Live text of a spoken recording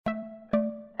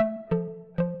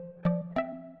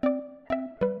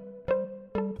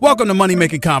Welcome to Money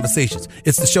Making Conversations.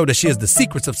 It's the show that shares the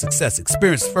secrets of success,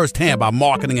 experienced firsthand by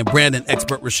marketing and branding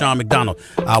expert Rashawn McDonald.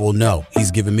 I will know he's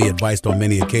given me advice on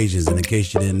many occasions, and in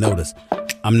case you didn't notice,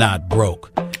 I'm not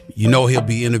broke. You know he'll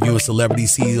be interviewing celebrity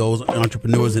CEOs,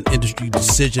 entrepreneurs, and industry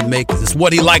decision makers. It's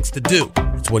what he likes to do.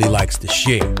 It's what he likes to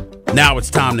share. Now it's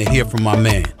time to hear from my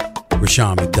man,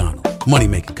 Rashawn McDonald. Money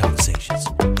Making Conversations.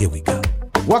 Here we go.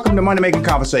 Welcome to Money Making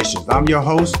Conversations. I'm your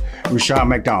host, Rashawn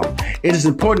McDonald. It is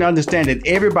important to understand that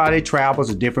everybody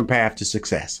travels a different path to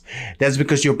success. That's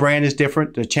because your brand is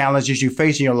different. The challenges you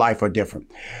face in your life are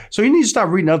different. So you need to start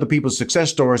reading other people's success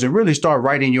stories and really start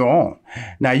writing your own.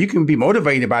 Now, you can be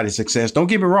motivated by the success. Don't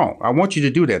get me wrong. I want you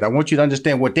to do that. I want you to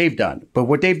understand what they've done. But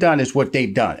what they've done is what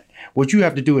they've done. What you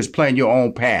have to do is plan your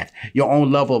own path, your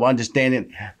own level of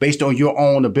understanding based on your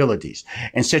own abilities,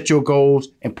 and set your goals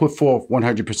and put forth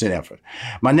 100% effort.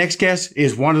 My next guest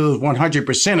is one of those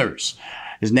 100%ers.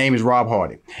 His name is Rob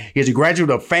Hardy. He is a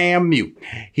graduate of FAMU.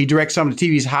 He directs some of the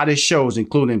TV's hottest shows,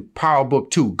 including Power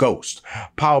Book 2, Ghost,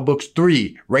 Power Books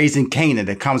 3, Raising Canaan,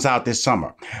 that comes out this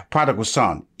summer, Prodigal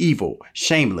Son, Evil,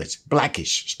 Shameless,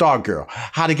 Blackish, Stargirl,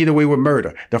 How to Get Away with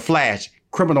Murder, The Flash,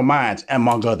 Criminal Minds,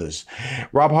 among others.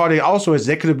 Rob Hardy also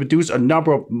executive produced a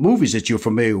number of movies that you're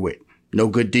familiar with. No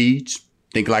Good Deeds,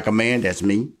 Think Like a Man, that's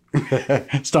me,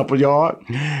 Stump a Yard.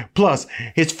 Plus,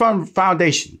 his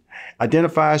foundation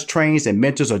identifies, trains, and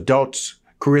mentors adults,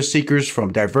 career seekers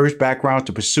from diverse backgrounds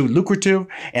to pursue lucrative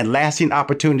and lasting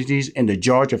opportunities in the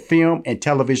Georgia film and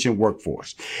television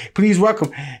workforce. Please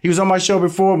welcome, he was on my show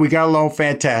before, we got along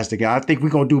fantastic, and I think we're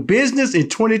going to do business in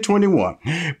 2021.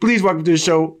 Please welcome to the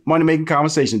show, Money Making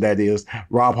Conversation, that is,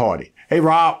 Rob Hardy. Hey,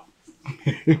 Rob.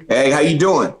 Hey, how you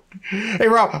doing? Hey,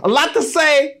 Rob, a lot to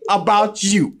say about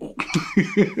you.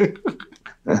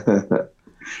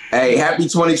 Hey, happy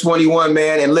 2021,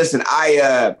 man. And listen,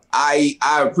 I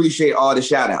appreciate all the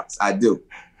shout outs. I do.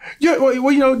 Yeah,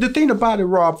 well, you know, the thing about it,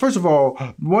 Rob, first of all,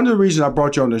 one of the reasons I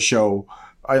brought you on the show,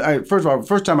 first of all,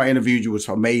 first time I interviewed you was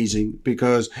amazing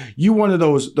because you one of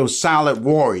those silent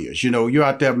warriors. You know, you're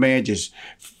out there, man, just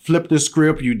flip the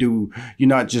script. You're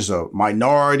not just a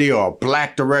minority or a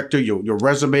black director. Your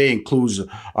resume includes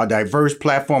a diverse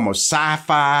platform of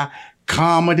sci-fi,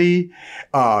 comedy,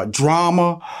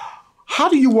 drama. How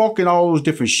do you walk in all those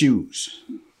different shoes?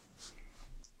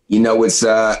 You know, it's,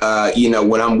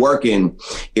 when I'm working,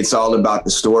 it's all about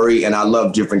the story, and I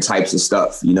love different types of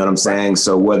stuff. You know what I'm saying?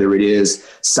 So whether it is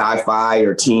sci-fi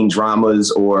or teen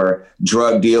dramas or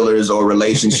drug dealers or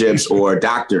relationships or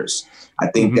doctors, I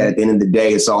think that at the end of the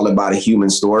day, it's all about a human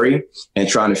story and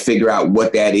trying to figure out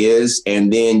what that is.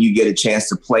 And then you get a chance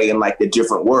to play in like the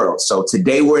different worlds. So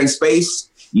today we're in space.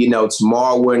 You know,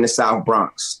 tomorrow we're in the South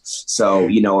Bronx. So,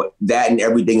 you know, that and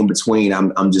everything in between,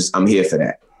 I'm here for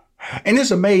that. And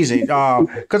it's amazing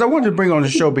because I wanted to bring on the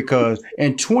show because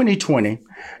in 2020,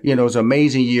 you know, it's an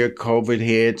amazing year. COVID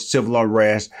hit, civil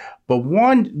unrest. But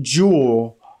one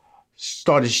jewel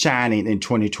started shining in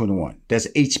 2021. That's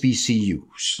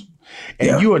HBCUs.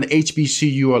 And you're an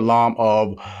HBCU alum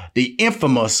of the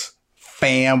infamous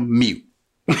FAMU.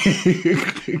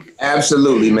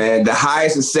 Absolutely, man. The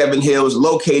highest of Seven Hills,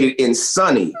 located in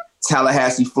sunny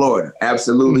Tallahassee, Florida.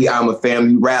 Absolutely. I'm a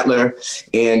family rattler.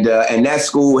 And that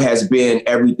school has been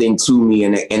everything to me.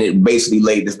 And it basically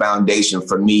laid the foundation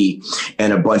for me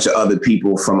and a bunch of other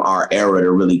people from our era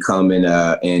to really come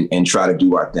and try to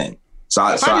do our thing. So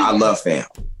I love FAM.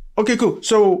 Okay, cool.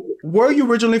 So where are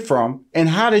you originally from and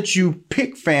how did you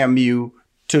pick FAMU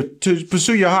to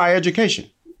pursue your higher education?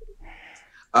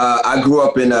 I grew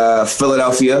up in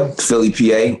Philadelphia, Philly,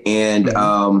 PA, and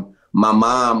my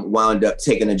mom wound up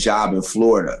taking a job in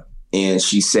Florida. And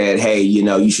she said, hey, you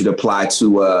know, you should apply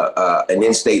to an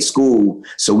in-state school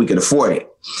so we could afford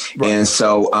it. Right. And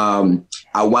so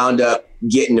I wound up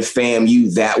getting to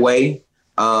FAMU that way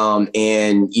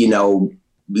and, you know,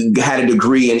 had a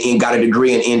degree and got a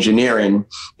degree in engineering.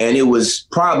 And it was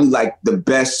probably like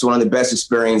one of the best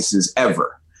experiences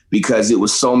ever. Because it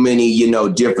was so many, you know,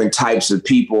 different types of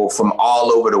people from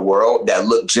all over the world that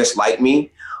looked just like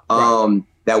me,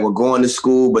 that were going to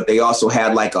school, but they also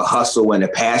had like a hustle and a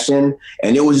passion.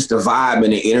 And it was just a vibe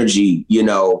and an energy, you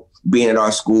know, being at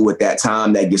our school at that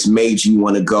time that just made you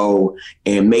want to go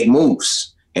and make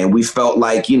moves. And we felt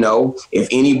like, you know, if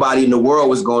anybody in the world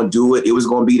was going to do it, it was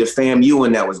going to be the FAMU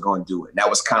and that was going to do it. And that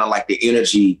was kind of like the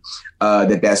energy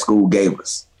that school gave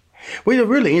us. Well, it's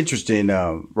really interesting,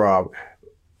 Rob.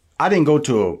 I didn't go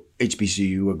to a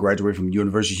HBCU. I graduated from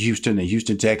University of Houston in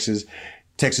Houston, Texas.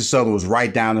 Texas Southern was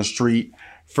right down the street.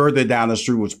 Further down the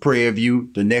street was Prairie View.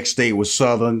 The next state was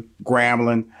Southern,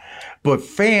 Grambling. But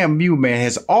FAMU, man,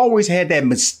 has always had that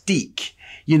mystique.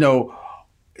 You know,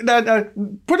 Now,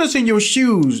 put us in your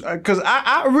shoes, because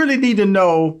I really need to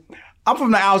know. I'm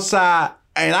from the outside,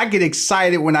 and I get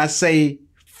excited when I say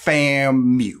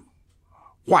FAMU.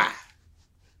 Why?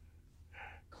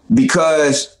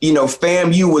 Because,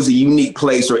 FAMU was a unique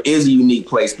place, or is a unique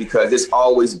place, because it's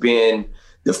always been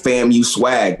the FAMU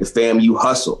swag, the FAMU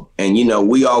hustle. And,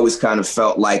 we always kind of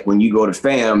felt like when you go to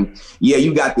FAM, yeah,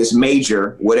 you got this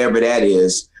major, whatever that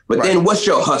is. But then what's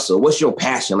your hustle? What's your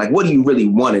passion? Like, what do you really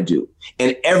want to do?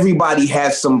 And everybody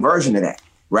has some version of that,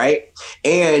 right?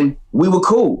 And we were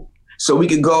cool. So we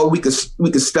could go, we could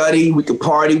study, we could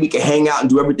party, we could hang out and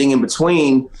do everything in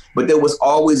between. But there was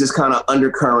always this kind of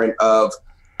undercurrent of,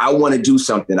 I want to do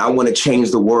something. I want to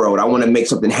change the world. I want to make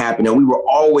something happen. And we were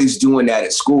always doing that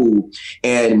at school.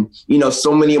 And,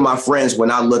 so many of my friends,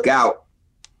 when I look out,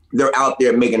 they're out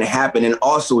there making it happen. And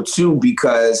also, too,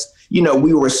 because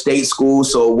we were a state school,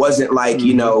 so it wasn't like,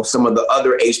 some of the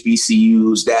other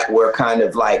HBCUs that were kind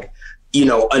of like,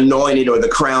 anointed or the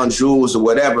crown jewels or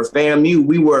whatever. FAMU,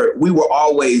 we were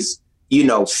always,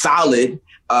 solid,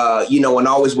 and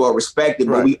always well respected,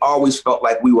 but we always felt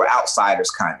like we were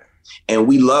outsiders kind of. And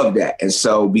we loved that. And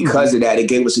so because of that, it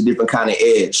gave us a different kind of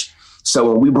edge.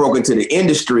 So when we broke into the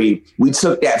industry, we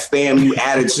took that FAMU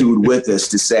attitude with us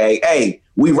to say, hey,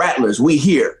 we Rattlers, we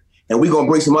here. And we're going to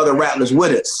bring some other Rattlers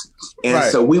with us. And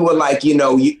so we were like,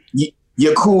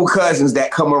 your cool cousins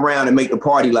that come around and make the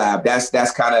party live.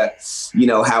 That's kind of,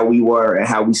 how we were and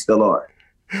how we still are.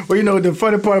 Well, the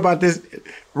funny part about this,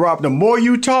 Rob, the more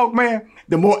you talk, man,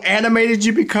 the more animated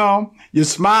you become. Your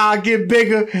smile get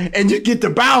bigger and you get to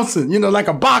bouncing, like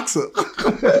a boxer.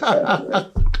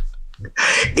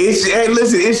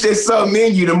 It's just something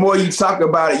in you. The more you talk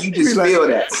about it, you just feel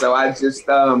that. So I just,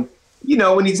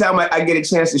 anytime I get a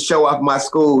chance to show off my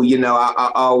school,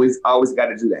 I always got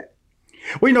to do that.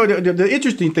 Well, the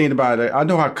interesting thing about it, I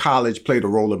know how college played a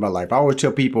role in my life. I always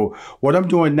tell people what I'm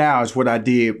doing now is what I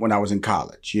did when I was in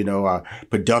college.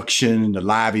 Production, the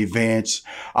live events,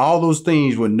 all those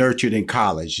things were nurtured in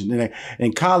college. And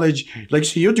in college, like you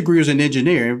see, your degree was in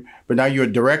engineering, but now you're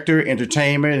a director,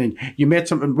 entertainment, and you met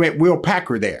Will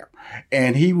Packer there.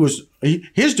 And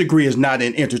his degree is not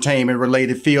in entertainment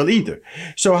related field either.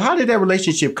 So how did that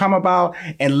relationship come about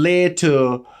and led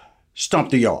to Stomp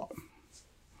the Yard?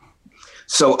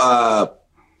 So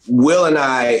Will and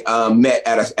I met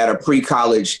at a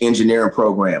pre-college engineering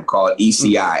program called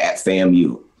ECI at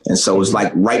FAMU. And so it was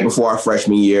like right before our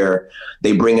freshman year,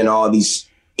 they bring in all these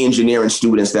engineering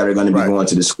students that are going to be going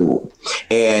to the school.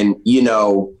 And,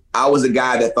 I was a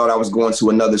guy that thought I was going to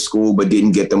another school but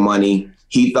didn't get the money.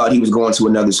 He thought he was going to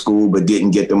another school but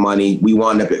didn't get the money. We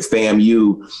wound up at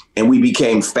FAMU and we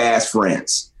became fast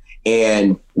friends.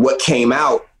 And what came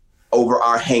out over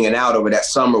our hanging out over that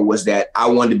summer was that I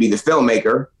wanted to be the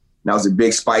filmmaker. And I was a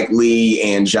big Spike Lee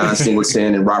and John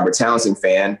Singleton and Robert Townsend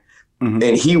fan. And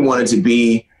he wanted to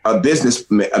be a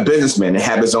businessman and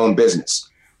have his own business.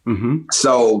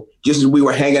 So just as we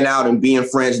were hanging out and being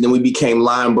friends, and then we became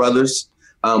line brothers.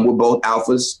 We're both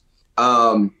alphas.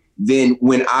 Then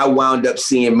when I wound up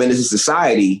seeing Menace to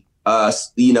Society,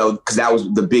 because that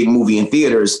was the big movie in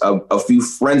theaters, a few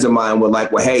friends of mine were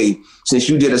like, well, hey, since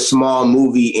you did a small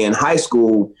movie in high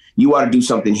school, you ought to do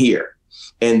something here.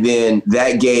 And then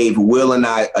that gave Will and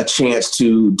I a chance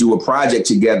to do a project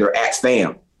together at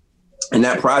FAM. And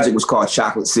that project was called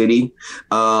Chocolate City.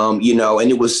 And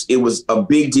it was a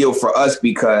big deal for us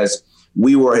because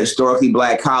we were a historically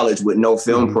Black college with no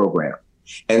film program.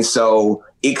 And so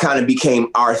it kind of became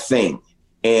our thing.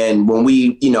 And when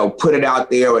we, put it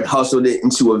out there and hustled it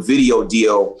into a video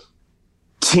deal,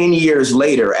 10 years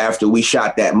later, after we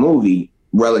shot that movie,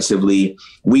 relatively,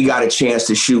 we got a chance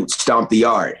to shoot Stomp the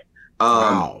Yard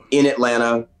in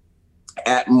Atlanta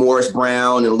at Morris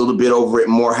Brown and a little bit over at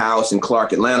Morehouse in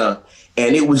Clark, Atlanta.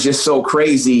 And it was just so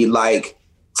crazy, like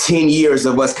 10 years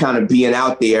of us kind of being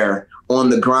out there on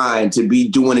the grind to be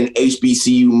doing an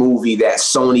HBCU movie that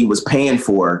Sony was paying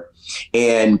for.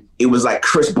 And it was like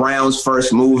Chris Brown's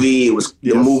first movie. It was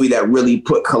the movie that really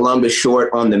put Columbus Short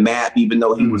on the map, even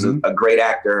though he was a great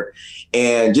actor.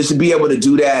 And just to be able to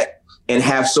do that and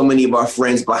have so many of our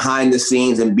friends behind the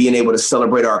scenes and being able to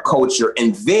celebrate our culture.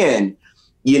 And then,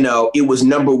 it was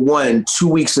 #1 2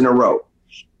 weeks in a row.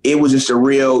 It was just a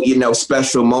real,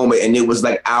 special moment. And it was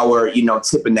like our,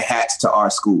 tipping the hats to our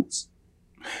schools.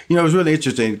 It was really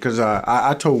interesting because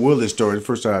I told Will this story. The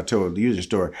first time I told you this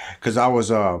story because I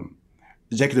was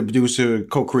executive producer,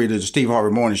 co-creator of the Steve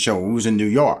Harvey Morning Show. We was in New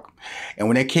York. And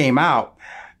when it came out,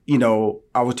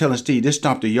 I was telling Steve, this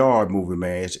Stomp the Yard movie,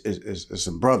 man, it's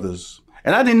some brothers.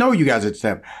 And I didn't know you guys at the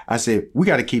time. I said, we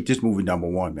got to keep this movie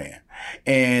 #1, man.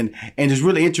 And it's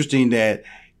really interesting that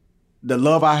the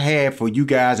love I had for you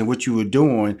guys and what you were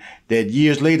doing, that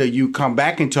years later you come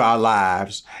back into our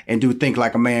lives and do Think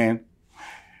Like a Man.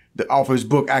 The author's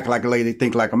book, Act Like a Lady,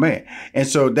 Think Like a Man. And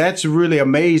so that's really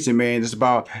amazing, man. It's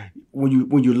about when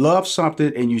you love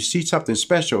something and you see something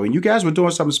special, and you guys were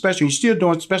doing something special, you're still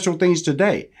doing special things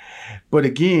today. But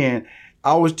again,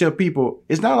 I always tell people,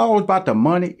 it's not always about the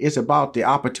money, it's about the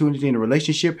opportunity and the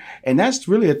relationship. And that's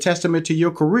really a testament to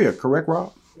your career, correct,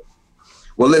 Rob?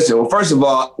 Well, listen, first of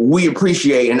all, we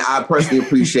appreciate, and I personally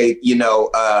appreciate,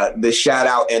 the shout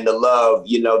out and the love,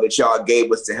 that y'all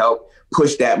gave us to help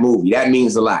push that movie. That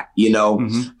means a lot,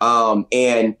 Mm-hmm.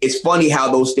 And it's funny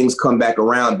how those things come back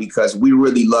around, because we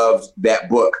really loved that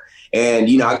book. And,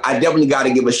 I definitely got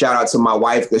to give a shout out to my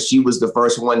wife, because she was the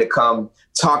first one to come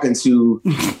talking to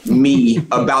me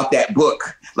about that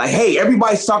book. Like, hey,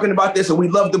 everybody's talking about this and we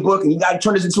love the book and you got to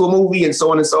turn this into a movie and so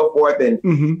on and so forth. And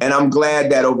mm-hmm. and I'm glad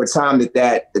that over time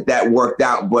that worked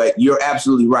out. But you're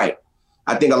absolutely right.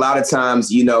 I think a lot of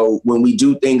times, when we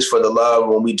do things for the love,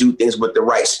 when we do things with the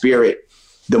right spirit,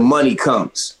 the money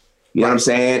comes. You know what I'm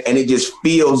saying? And it just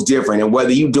feels different. And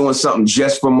whether you're doing something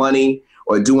just for money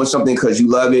or doing something because you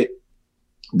love it,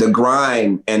 the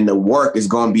grind and the work is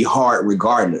going to be hard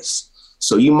regardless.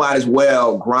 So you might as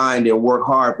well grind and work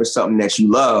hard for something that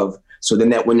you love. So then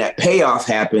that when that payoff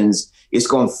happens, it's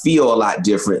going to feel a lot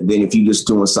different than if you're just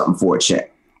doing something for a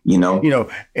check, And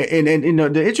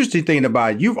the interesting thing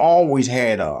about it, you've always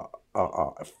had a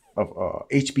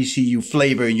HBCU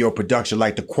flavor in your production,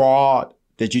 like the Quad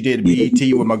that you did at BET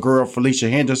with my girl, Felicia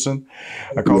Henderson.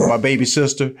 I call her my baby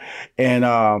sister. And,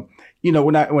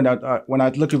 when I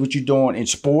look at what you're doing in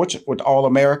sports with All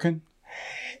American,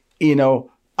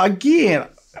 again,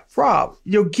 Rob,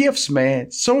 your gifts,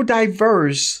 man, so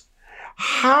diverse.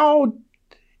 How,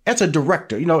 as a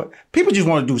director, people just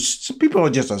want to do, some people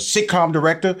are just a sitcom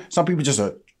director. Some people just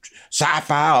a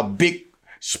sci-fi or big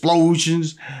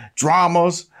explosions,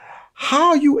 dramas. How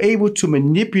are you able to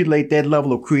manipulate that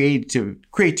level of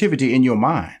creativity in your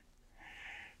mind?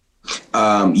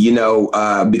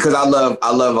 Because I love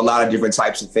a lot of different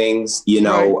types of things,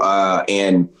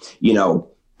 right.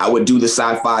 I would do the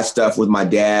sci-fi stuff with my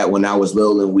dad when I was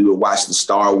little, and we would watch the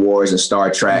Star Wars and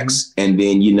Star Treks. Mm-hmm. And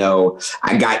then,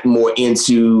 I got more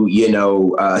into,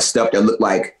 stuff that looked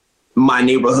like my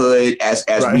neighborhood as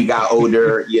right. we got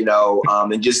older,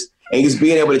 and just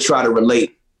being able to try to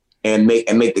relate and make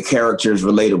the characters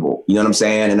relatable. You know what I'm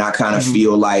saying? And I kind of mm-hmm.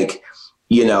 feel like,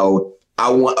 I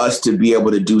want us to be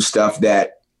able to do stuff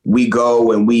that we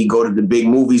go to the big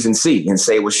movies and see and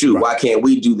say, well, shoot, right. why can't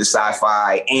we do the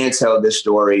sci-fi and tell this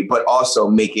story, but also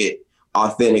make it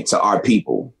authentic to our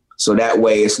people? So that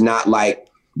way it's not like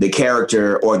the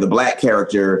character or the Black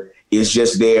character is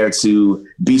just there to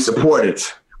be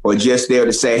supportive or just there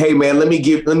to say, hey, man, let me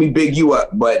big you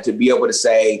up. But to be able to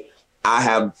say, I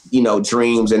have,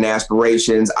 dreams and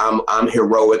aspirations. I'm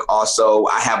heroic also.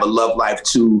 I have a love life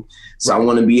too. So right. I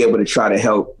want to be able to try to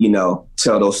help,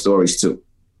 tell those stories too.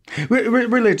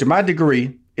 Religion. My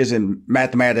degree is in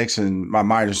mathematics and my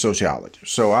minor in sociology.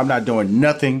 So I'm not doing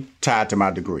nothing tied to my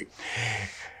degree.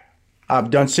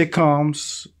 I've done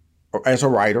sitcoms as a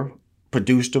writer,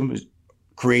 produced them,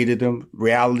 created them,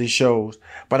 reality shows,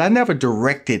 but I never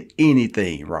directed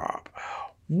anything, Rob.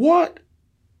 What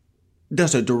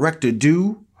does a director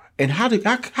do, and how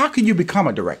can you become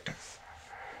a director?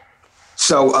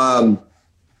 So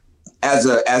as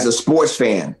a sports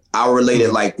fan, I'll relate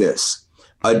it like this.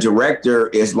 A director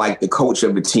is like the coach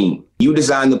of a team. You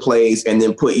design the plays and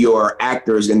then put your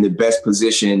actors in the best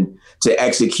position to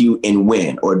execute and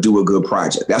win or do a good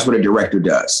project. That's what a director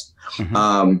does.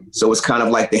 Mm-hmm. So it's kind of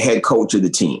like the head coach of the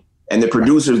team. And the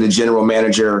producers, the general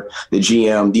manager, the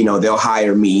GM, they'll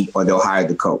hire me or they'll hire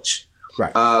the coach.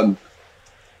 Right.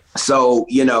 So,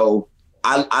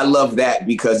 I love that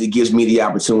because it gives me the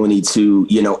opportunity to,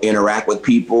 interact with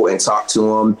people and talk to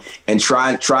them and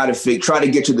try to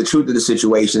get to the truth of the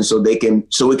situation so it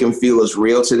can feel as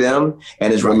real to them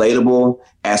and as relatable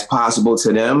as possible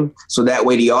to them. So that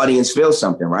way the audience feels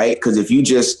something, right? Because if you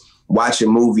just watch a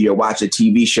movie or watch a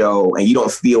TV show and you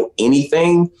don't feel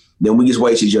anything, then we just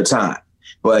wasted your time.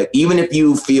 But even if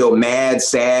you feel mad,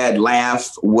 sad,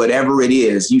 laugh, whatever it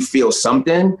is, you feel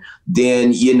something,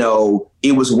 then,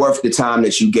 it was worth the time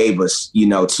that you gave us,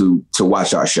 to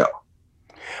watch our show.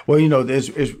 Well,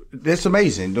 that's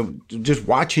amazing. Just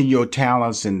watching your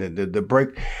talents and the break.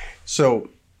 So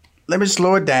let me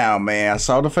slow it down, man. I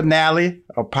saw the finale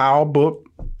of Power Book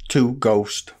 2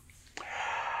 Ghost.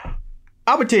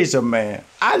 I'm going to tell you something, man.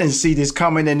 I didn't see this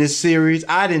coming in this series.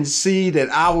 I didn't see that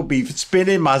I would be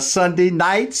spending my Sunday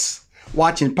nights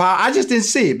watching Power. I just didn't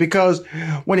see it because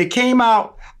when it came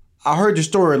out, I heard the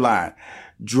storyline.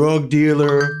 drug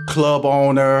dealer, club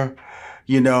owner.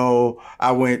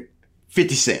 I went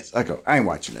 50 cents. I go, I ain't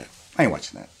watching that.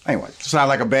 It sounds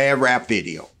like a bad rap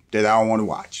video that I don't want to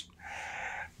watch.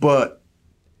 But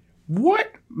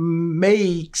what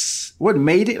made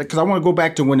it? Because I want to go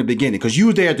back to the beginning, because you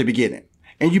were there at the beginning.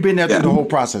 And you've been there through the whole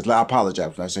process. I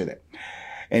apologize when I say that.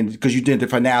 And because you did the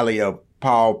finale of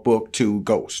Power Book 2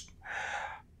 Ghost.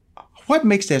 What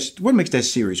makes that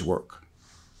series work?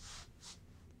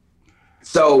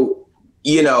 So,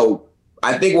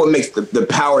 I think what makes the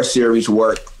Power series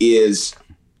work is,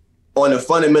 on a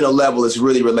fundamental level, it's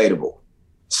really relatable.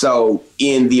 So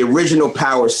in the original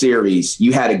Power series,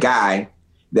 you had a guy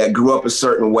that grew up a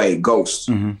certain way, Ghost.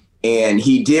 Mm-hmm. And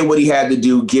he did what he had to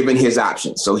do given his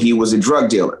options. So he was a drug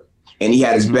dealer, and he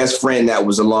had his best friend that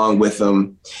was along with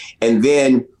him. And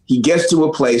then he gets to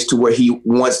a place to where he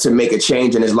wants to make a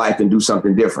change in his life and do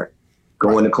something different,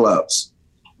 go into clubs.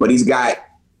 But he's got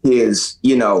his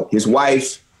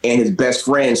wife and his best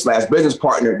friend / business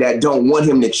partner that don't want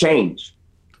him to change.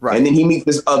 Right. And then he meets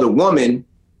this other woman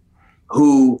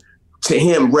who, to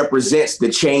him, represents the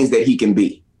change that he can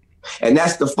be. And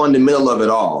that's the fundamental of it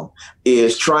all,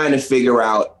 is trying to figure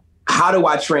out, how do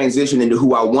I transition into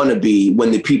who I want to be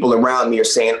when the people around me are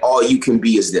saying, all you can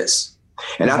be is this?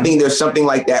 And I think there's something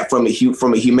like that from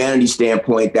a humanity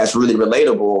standpoint that's really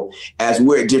relatable, as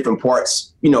we're at different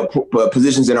parts,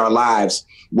 positions in our lives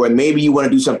where maybe you want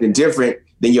to do something different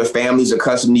than your family's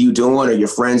accustomed to you doing, or your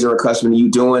friends are accustomed to you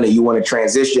doing, and you want to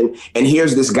transition. And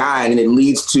here's this guy, and it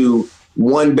leads to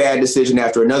one bad decision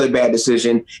after another bad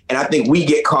decision. And I think we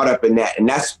get caught up in that. And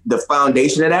that's the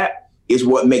foundation of that, is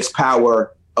what makes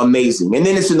Power amazing. And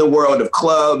then it's in the world of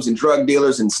clubs and drug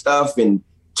dealers and stuff and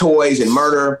toys and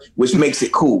murder, which makes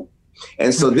it cool.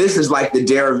 And so this is like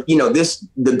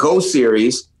the Ghost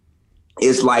series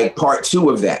is like part 2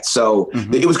 of that. So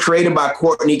it was created by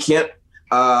Courtney Kemp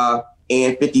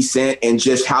and 50 Cent, and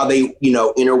just how they,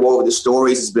 interwove the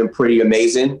stories has been pretty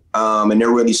amazing. And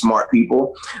they're really smart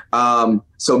people.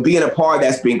 So being a part of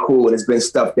that's been cool. And it's been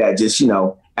stuff that just,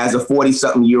 as a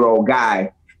 40-something-year-old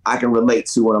guy, I can relate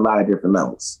to on a lot of different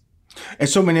levels. And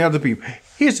so many other people.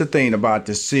 Here's the thing about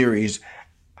this series.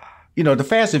 The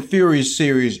Fast and Furious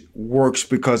series works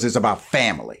because it's about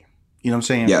family. You know what I'm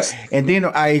saying? Yes. And then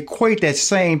I equate that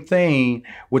same thing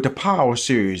with the Power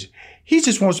series. He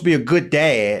just wants to be a good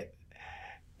dad,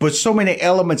 but so many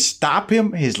elements stop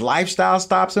him. His lifestyle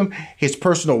stops him. His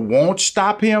personal wants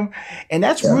stop him. And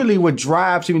that's really what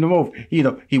drives him the most.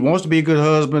 He wants to be a good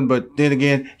husband, but then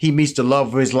again, he meets the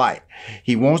love of his life.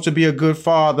 He wants to be a good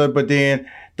father, but then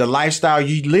the lifestyle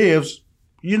he lives,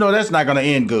 that's not going to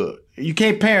end good. You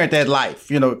can't parent that life,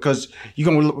 because you're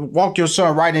going to walk your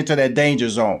son right into that danger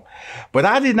zone. But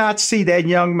I did not see that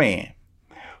young man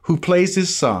who plays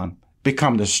his son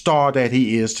become the star that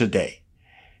he is today.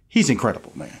 He's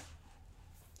incredible, man.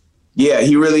 Yeah,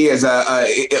 he really is.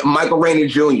 Michael Raynor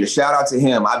Jr., shout out to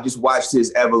him. I've just watched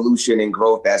his evolution and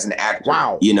growth as an actor.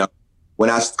 Wow. When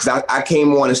I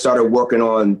came on and started working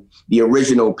on the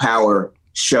original Power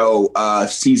show,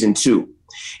 season 2.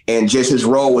 And just his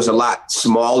role was a lot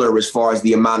smaller as far as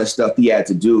the amount of stuff he had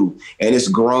to do. And it's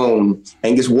grown,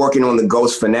 and just working on the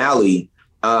Ghost finale,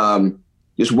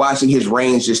 just watching his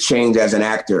range just change as an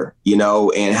actor,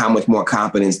 and how much more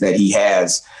confidence that he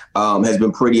has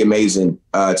been pretty amazing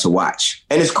to watch.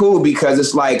 And it's cool because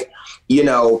it's like,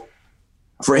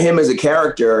 for him as a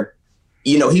character,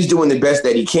 he's doing the best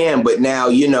that he can, but now,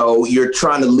 you're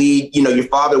trying to lead, your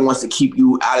father wants to keep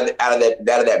you out of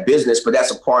that business, but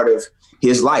that's a part of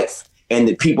his life. And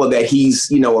the people that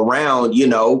he's, around,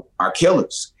 are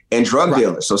killers and drug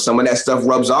dealers. So some of that stuff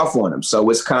rubs off on him. So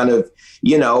it's kind of,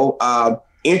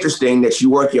 interesting that you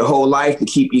work your whole life to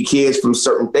keep your kids from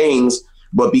certain things,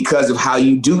 but because of how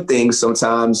you do things,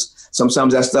 sometimes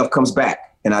that stuff comes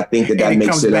back. And I think that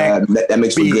makes it that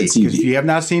makes for good TV. If you have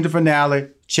not seen the finale,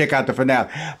 check out the finale.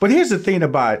 But here's the thing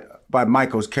about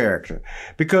Michael's character,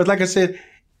 because like I said,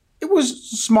 it was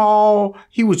small.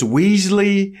 He was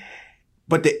Weasley.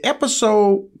 But the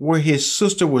episode where his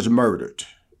sister was murdered,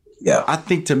 I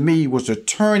think to me was a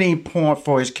turning point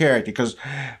for his character. Because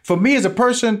for me as a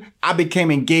person, I became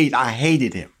engaged. I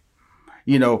hated him.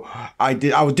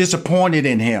 I was disappointed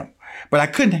in him. But I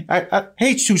couldn't. I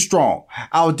hate's too strong.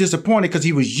 I was disappointed because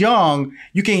he was young.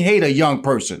 You can't hate a young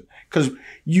person because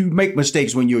you make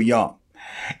mistakes when you're young.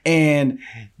 And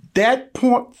that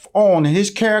point on in his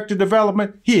character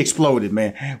development, he exploded,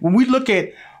 man. When we look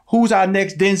at who's our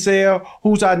next Denzel?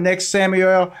 Who's our next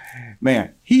Samuel?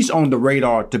 Man, he's on the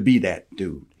radar to be that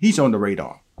dude. He's on the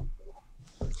radar.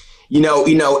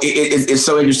 It's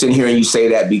so interesting hearing you say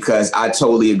that, because I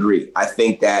totally agree. I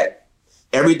think that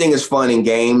everything is fun and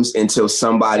games until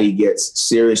somebody gets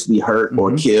seriously hurt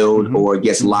or killed or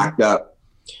gets locked up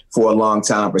for a long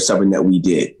time for something that we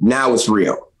did. Now it's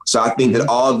real. So I think that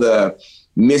all the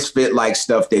misfit like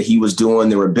stuff that he was doing,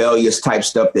 the rebellious type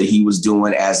stuff that he was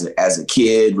doing as a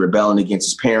kid, rebelling against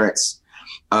his parents,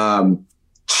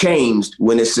 changed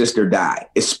when his sister died,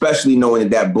 especially knowing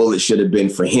that bullet should have been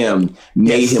for him,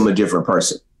 made him a different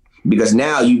person. Because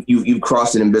now you've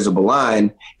crossed an invisible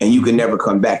line and you can never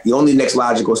come back. The only next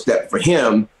logical step for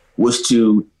him was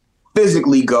to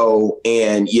physically go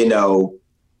and,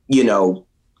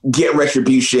 get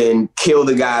retribution, kill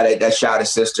the guy that shot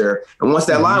his sister. And once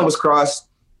that line was crossed,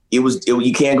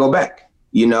 you can't go back.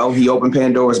 He opened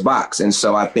Pandora's box. And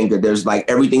so I think that there's like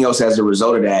everything else as a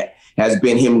result of that has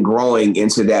been him growing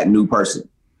into that new person.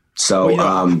 So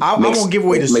I won't give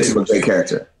away the makes him a great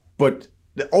character. But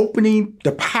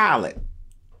the pilot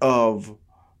of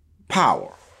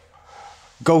Power,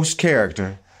 Ghost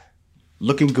character,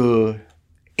 looking good,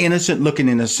 innocent looking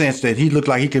in the sense that he looked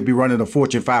like he could be running a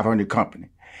Fortune 500 company.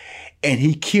 And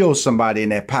he killed somebody in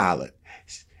that pilot,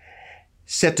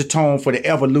 set the tone for the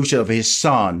evolution of his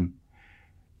son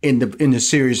in the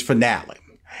series finale.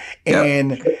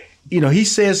 And, he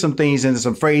says some things and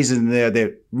some phrases in there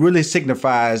that really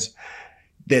signifies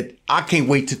that I can't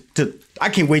wait to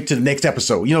the next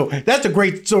episode. That's a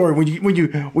great story when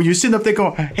you're sitting up there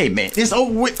going, hey man, it's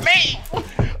over with, man.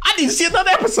 I need to see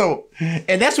another episode.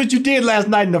 And that's what you did last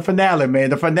night in the finale, man.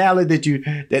 The finale that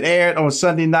aired on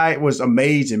Sunday night was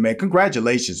amazing, man.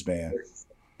 Congratulations, man.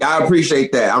 I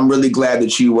appreciate that. I'm really glad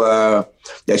that you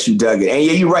dug it. And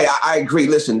yeah, you're right. I agree.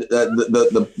 Listen,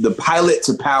 the pilot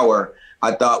to Power,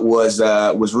 I thought was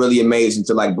really amazing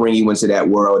to like bring you into that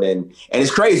world. And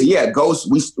it's crazy. Yeah.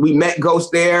 Ghost, we met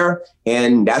Ghost there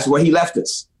and that's where he left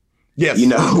us. Yes.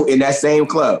 In that same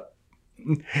club.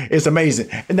 It's amazing.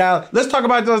 Now let's talk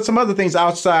about some other things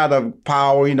outside of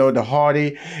Power. The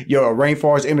Hardy, your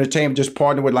Rainforest Entertainment just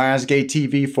partnered with Lionsgate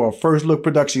TV for a first look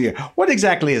production here. What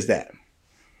exactly is that?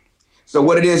 So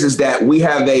what it is that we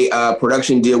have a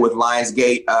production deal with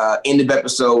Lionsgate, End of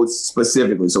Episode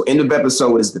specifically. So End of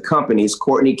Episode is the company. It's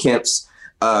Courtney Kemp's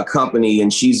company,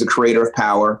 and she's the creator of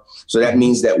Power. So that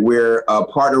means that we're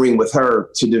partnering with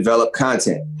her to develop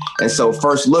content. And so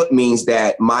First Look means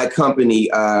that my company,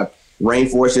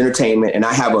 Rainforest Entertainment, and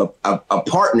I have a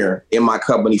partner in my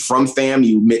company from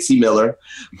FAMU, Mitzi Miller,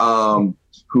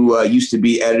 who used to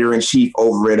be editor-in-chief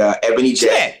over at Ebony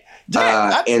Jet.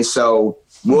 And so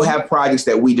we'll have projects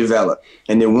that we develop.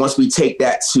 And then once we take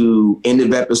that to End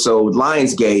of Episode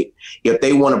Lionsgate, if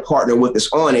they want to partner with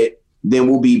us on it, then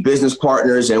we'll be business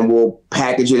partners and we'll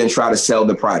package it and try to sell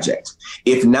the project.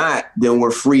 If not, then we're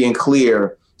free and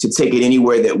clear to take it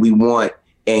anywhere that we want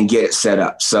and get it set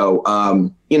up. So,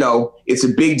 it's a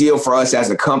big deal for us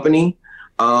as a company.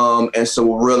 And so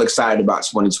we're real excited about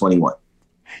 2021.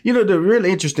 The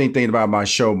really interesting thing about my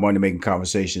show, Money Making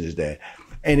Conversation, is that,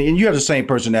 and you have the same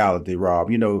personality,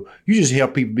 Rob, you just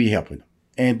help people be helping.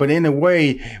 But in a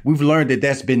way, we've learned that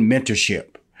that's been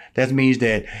mentorship. That means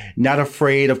that not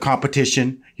afraid of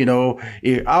competition.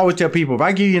 I always tell people, if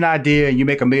I give you an idea and you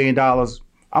make $1 million,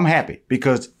 I'm happy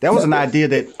because that was an idea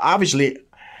that obviously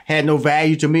had no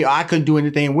value to me. I couldn't do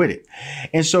anything with it.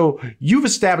 And so you've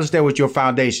established that with your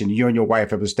foundation. You and your wife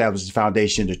have established this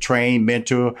foundation to train,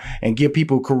 mentor, and give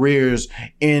people careers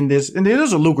in this. And it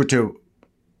is a lucrative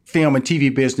film and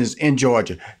TV business in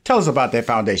Georgia. Tell us about that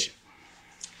foundation.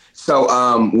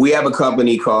 So we have a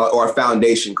company or a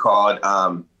foundation called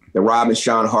the Rob and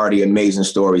Sean Hardy Amazing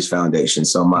Stories Foundation.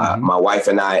 So my wife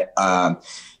and I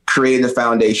created the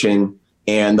foundation.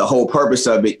 And the whole purpose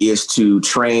of it is to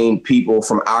train people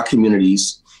from our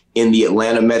communities in the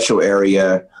Atlanta metro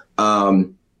area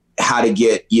how to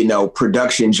get,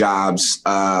 production jobs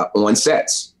on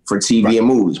sets for TV and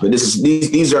movies. But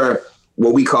these are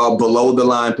what we call below the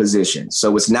line positions.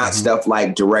 So it's not stuff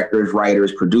like directors,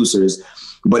 writers, producers,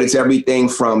 but it's everything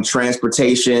from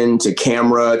transportation to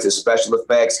camera to special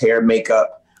effects, hair,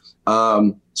 makeup.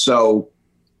 So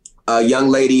a young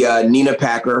lady, Nina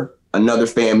Packer, another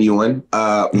FAMUan,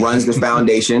 runs the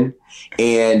foundation.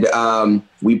 And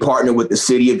we partner with the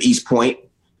city of East Point,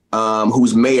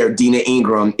 whose mayor, Dina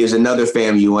Ingram, is another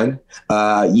FAMUan.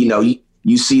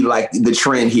 You see like the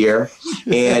trend here.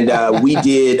 And we've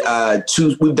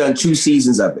done 2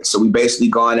 seasons of it. So we basically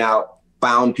gone out,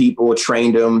 found people,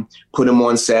 trained them, put them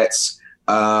on sets.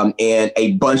 And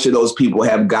a bunch of those people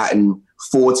have gotten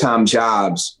full-time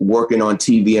jobs working on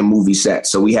TV and movie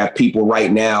sets. So we have people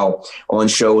right now on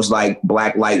shows like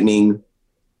Black Lightning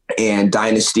and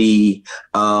Dynasty,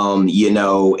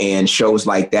 and shows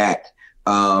like that.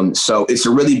 So it's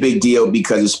a really big deal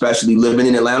because especially living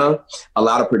in Atlanta, a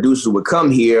lot of producers would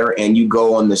come here and you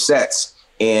go on the sets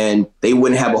and they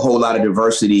wouldn't have a whole lot of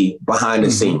diversity behind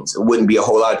the scenes. It wouldn't be a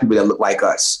whole lot of people that look like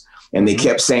us. And they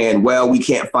kept saying, well, we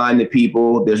can't find the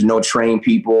people. There's no trained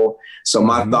people. So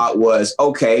my thought was,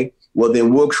 okay, well,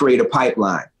 then we'll create a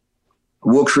pipeline.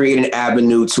 We'll create an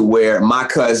avenue to where my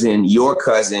cousin, your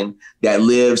cousin that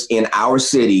lives in our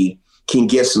city can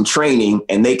get some training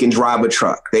and they can drive a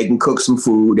truck. They can cook some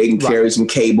food. They can carry some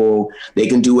cable. They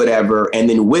can do whatever. And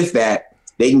then with that,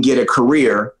 they can get a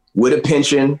career with a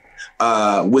pension,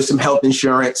 with some health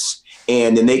insurance.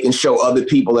 And then they can show other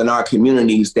people in our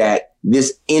communities that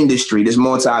this industry, this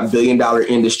multi-billion-dollar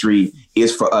industry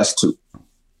is for us too.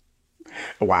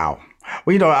 Wow.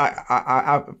 Well,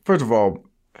 I first of all,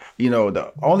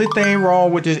 the only thing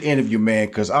wrong with this interview, man,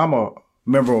 because I'm a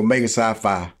member of Omega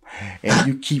Sci-Fi, and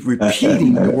you keep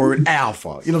repeating the word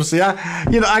alpha. You know what I'm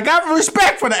saying? I got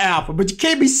respect for the alpha, but you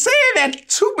can't be saying that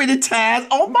too many times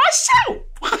on my show.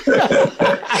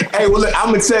 Hey, well, look,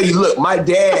 I'm gonna tell you. Look, my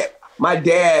dad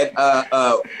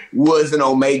was an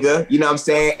Omega. You know what I'm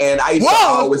saying? And I used to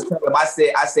always tell him. I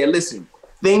said, listen,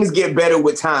 things get better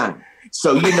with time.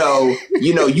 So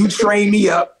you trained me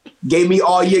up, gave me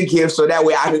all your gifts, so that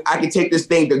way I could take this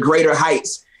thing to greater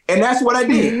heights. And that's what I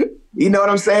did. You know what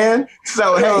I'm saying?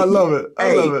 So hey, I love it.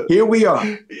 I love it. Here we are.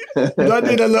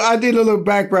 I did a little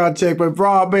background check, but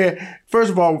Rob, man, first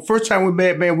of all, first time we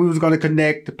met, man, we was going to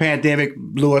connect. The pandemic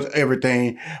blew us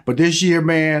everything. But this year,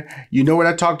 man, you know what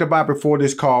I talked about before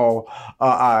this call?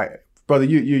 Brother,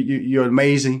 you're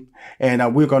amazing.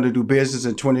 And we're going to do business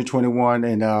in 2021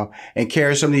 and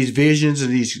carry some of these visions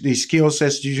and these skill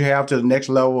sets that you have to the next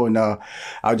level. And I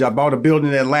bought a building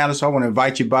in Atlanta, so I want to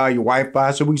invite you by, your wife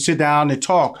by, so we can sit down and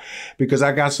talk, because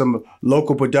I got some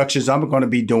local productions I'm going to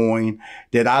be doing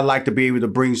that I'd like to be able to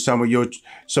bring some of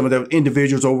the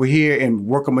individuals over here and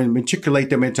work them and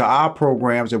matriculate them into our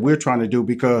programs that we're trying to do.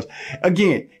 Because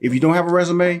again, if you don't have a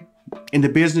resume in the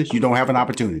business, you don't have an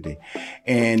opportunity.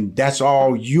 And that's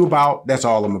all you about. That's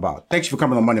all I'm about. Thanks for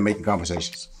coming on Money Making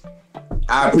Conversations.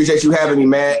 I appreciate you having me,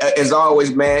 man. As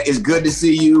always, man, it's good to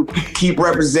see you. Keep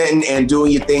representing and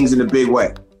doing your things in a big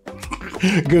way.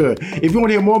 Good. If you want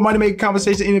to hear more Money Making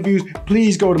Conversation interviews,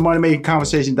 please go to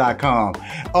moneymakingconversation.com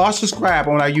or subscribe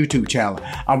on our YouTube channel.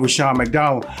 I'm Rushion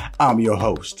McDonald. I'm your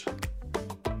host.